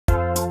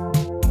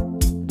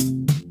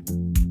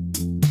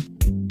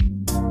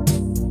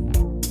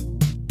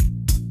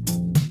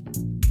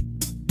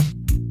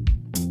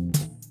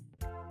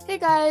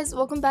guys,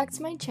 welcome back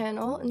to my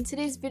channel. In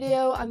today's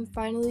video, I'm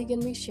finally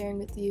going to be sharing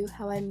with you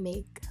how I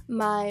make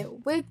my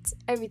whipped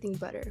everything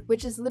butter,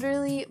 which is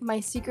literally my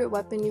secret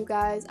weapon, you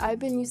guys. I've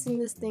been using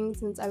this thing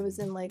since I was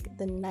in like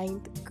the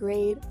 9th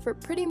grade for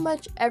pretty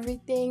much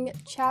everything: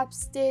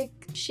 chapstick,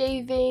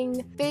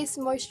 shaving, face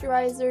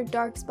moisturizer,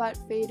 dark spot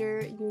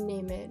fader, you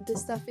name it. This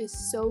stuff is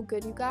so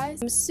good, you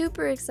guys. I'm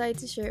super excited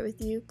to share it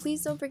with you.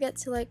 Please don't forget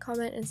to like,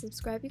 comment, and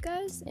subscribe, you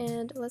guys,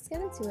 and let's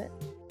get into it.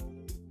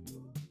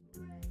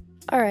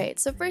 Alright,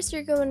 so first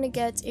you're going to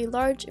get a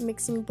large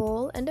mixing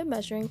bowl and a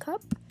measuring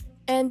cup.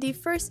 And the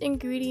first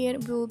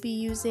ingredient we will be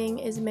using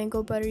is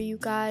mango butter, you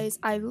guys.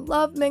 I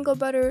love mango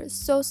butter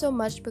so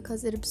much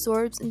because it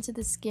absorbs into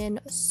the skin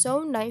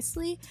so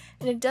nicely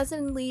and it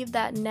doesn't leave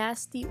that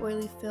nasty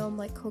oily film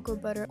like cocoa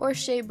butter or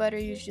shea butter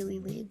usually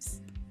leaves.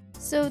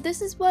 So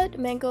this is what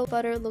mango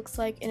butter looks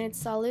like in its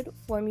solid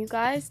form, you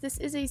guys. This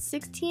is a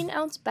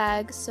 16-ounce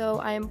bag, so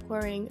I am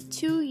pouring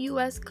 2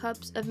 US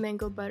cups of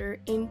mango butter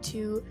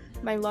into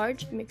my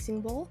large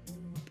mixing bowl.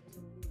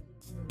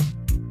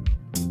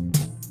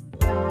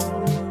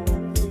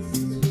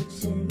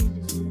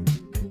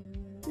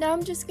 Now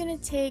I'm just going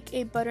to take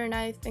a butter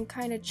knife and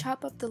kind of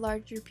chop up the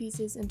larger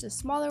pieces into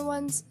smaller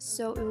ones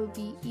so it will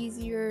be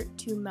easier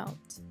to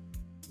melt.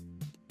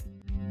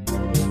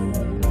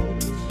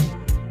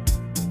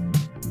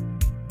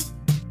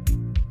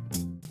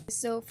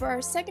 So for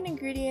our second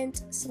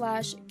ingredient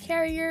slash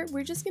carrier,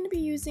 we're just going to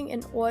be using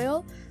an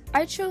oil.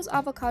 I chose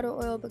avocado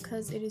oil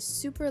because it is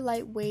super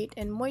lightweight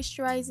and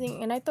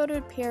moisturizing, and I thought it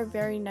would pair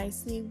very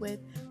nicely with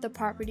the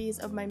properties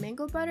of my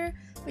mango butter.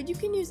 But you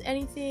can use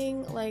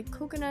anything like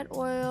coconut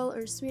oil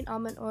or sweet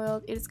almond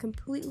oil. It is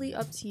completely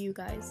up to you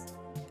guys.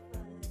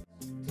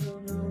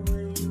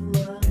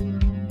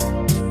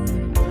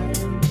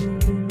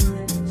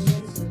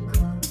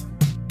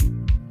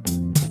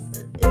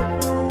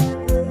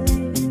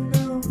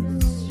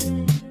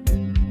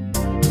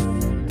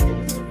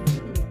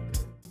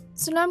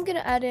 So now I'm going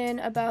to add in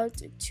about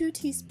 2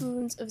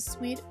 teaspoons of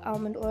sweet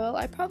almond oil.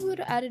 I probably would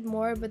have added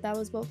more, but that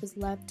was what was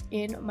left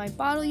in my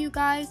bottle, you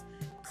guys.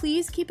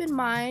 Please keep in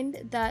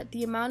mind that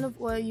the amount of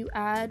oil you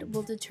add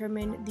will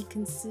determine the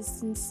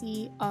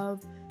consistency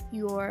of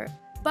your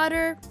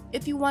butter.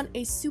 If you want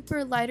a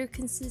super lighter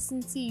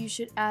consistency, you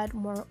should add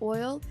more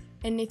oil.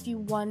 And if you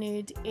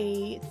wanted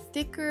a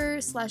thicker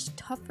slash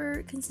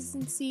tougher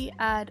consistency,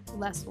 add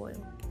less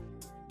oil.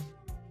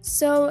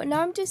 So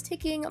now I'm just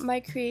taking my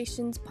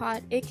creations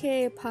pot,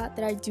 aka a pot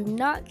that I do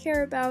not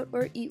care about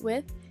or eat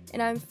with,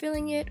 and I'm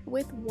filling it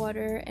with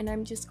water, and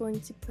I'm just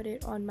going to put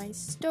it on my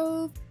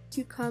stove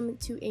to come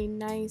to a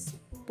nice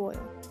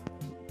boil.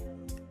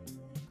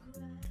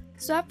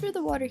 So after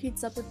the water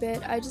heats up a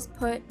bit, I just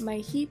put my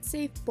heat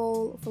safe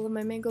bowl full of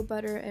my mango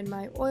butter and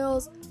my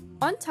oils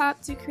on top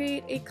to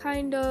create a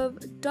kind of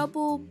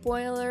double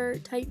boiler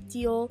type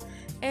deal.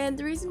 And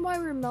the reason why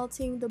we're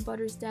melting the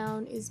butters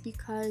down is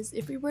because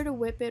if we were to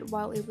whip it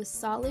while it was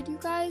solid, you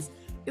guys,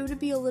 it would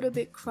be a little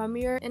bit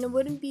crummier and it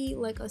wouldn't be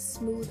like a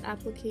smooth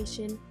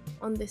application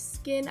on the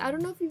skin. I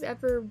don't know if you've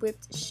ever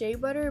whipped shea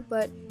butter,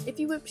 but if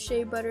you whip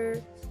shea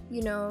butter,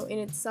 you know, in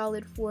its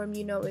solid form,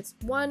 you know, it's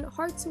 1,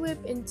 hard to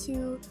whip, and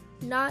 2,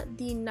 not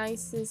the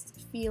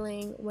nicest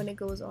feeling when it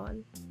goes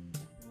on.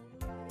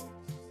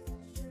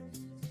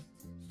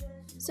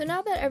 So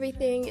now that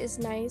everything is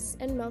nice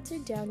and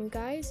melted down, you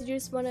guys, you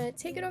just want to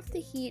take it off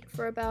the heat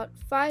for about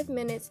 5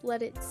 minutes,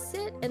 let it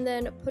sit, and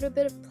then put a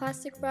bit of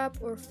plastic wrap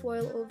or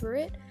foil over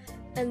it.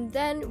 And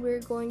then we're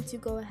going to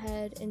go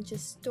ahead and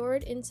just store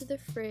it into the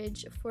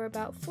fridge for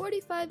about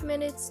 45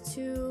 minutes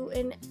to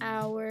an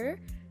hour.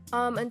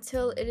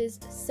 Until it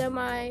is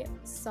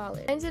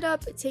semi-solid. I ended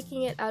up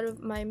taking it out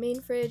of my main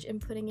fridge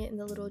and putting it in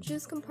the little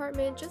juice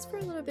compartment just for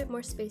a little bit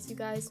more space, you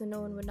guys, so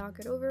no one would knock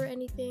it over or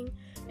anything.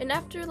 And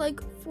after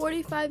like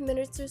 45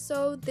 minutes or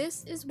so,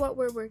 this is what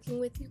we're working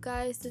with, you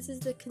guys. This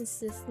is the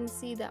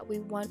consistency that we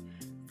want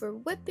for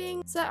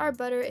whipping so that our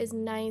butter is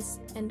nice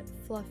and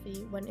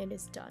fluffy when it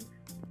is done.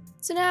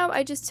 So now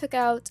I just took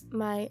out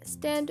my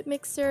stand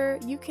mixer.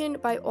 You can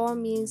by all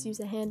means use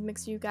a hand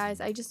mixer, you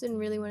guys. I just didn't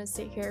really want to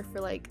sit here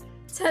for like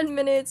 10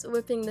 minutes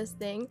whipping this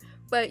thing,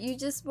 but you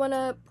just want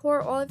to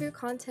pour all of your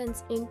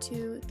contents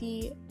into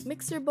the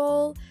mixer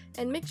bowl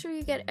and make sure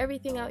you get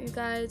everything out, you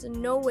guys.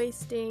 No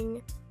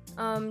wasting.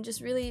 Just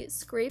really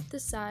scrape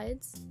the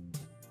sides.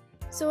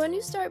 So when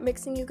you start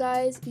mixing, you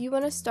guys, you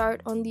want to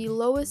start on the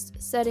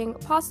lowest setting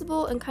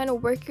possible and kind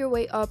of work your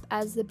way up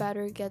as the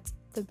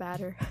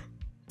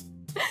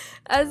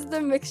As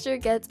the mixture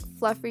gets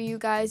fluffier, you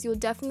guys, you'll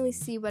definitely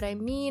see what I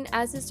mean.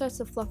 As it starts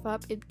to fluff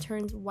up, it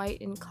turns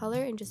white in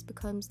color and just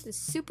becomes this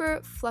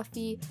super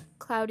fluffy,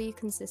 cloudy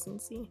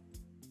consistency.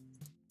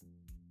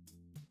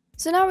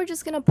 So now we're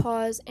just going to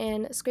pause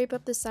and scrape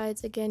up the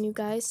sides again, you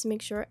guys, to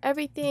make sure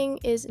everything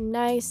is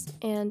nice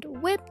and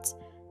whipped.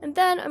 And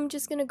then I'm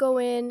just going to go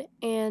in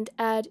and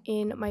add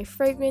in my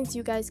fragrance.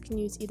 You guys can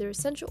use either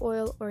essential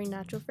oil or a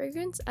natural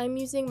fragrance. I'm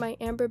using my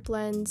Amber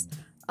Blends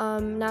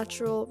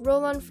natural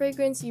roll-on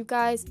fragrance. You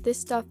guys, this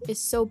stuff is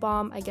so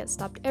bomb. I get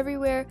stopped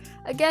everywhere.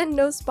 Again,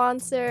 no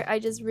sponsor. I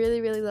just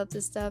really love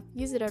this stuff.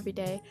 Use it every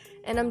day.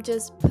 And I'm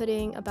just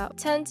putting about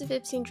 10 to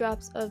 15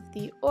 drops of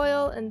the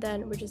oil, and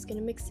then we're just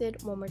gonna mix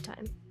it one more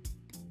time.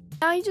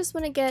 Now you just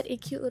want to get a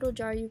cute little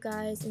jar, you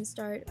guys, and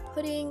start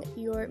putting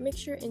your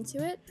mixture into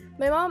it.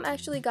 My mom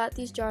actually got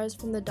these jars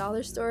from the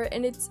dollar store,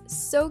 and it's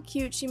so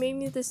cute. She made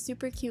me this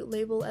super cute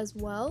label as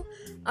well.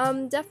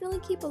 Definitely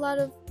keep a lot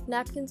of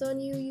napkins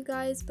on you, you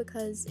guys,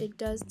 because it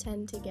does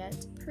tend to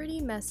get pretty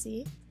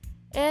messy.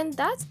 And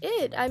that's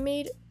it. I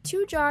made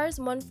 2 jars,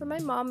 one for my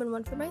mom and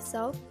one for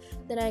myself.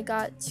 Then I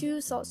got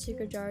 2 salt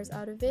shaker jars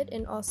out of it,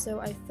 and also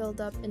I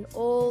filled up an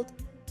old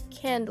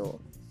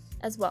candle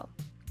as well.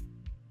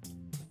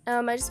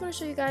 I just want to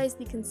show you guys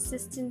the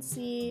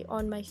consistency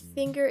on my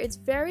finger. It's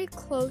very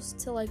close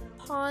to like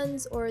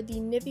Pond's or the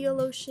Nivea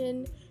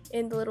lotion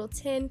in the little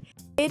tin.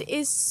 It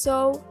is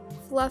so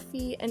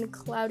fluffy and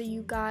cloudy,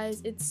 you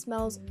guys. It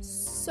smells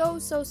so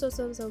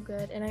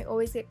good, and I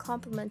always get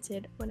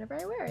complimented whenever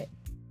I wear it.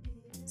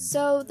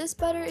 So this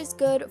butter is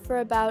good for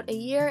about a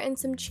year and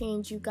some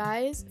change, you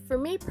guys. For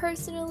me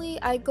personally,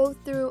 I go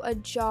through a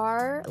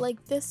jar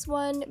like this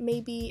one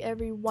maybe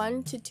every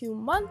 1 to 2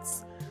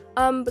 months.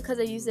 Because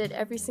I use it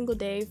every single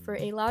day for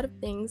a lot of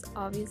things,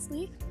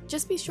 obviously.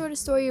 Just be sure to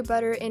store your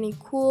butter in a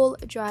cool,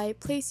 dry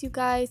place, you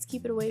guys.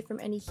 Keep it away from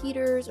any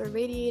heaters or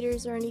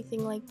radiators or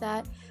anything like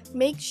that.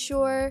 Make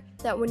sure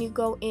that when you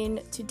go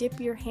in to dip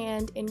your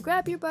hand and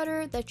grab your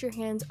butter, that your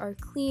hands are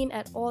clean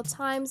at all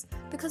times,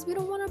 because we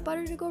don't want our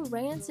butter to go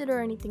rancid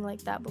or anything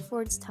like that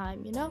before it's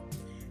time, you know?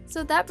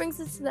 So that brings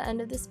us to the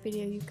end of this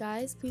video, you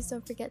guys. Please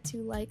don't forget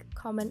to like,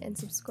 comment, and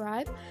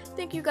subscribe.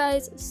 Thank you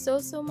guys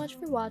so much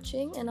for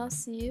watching, and I'll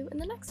see you in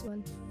the next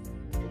one.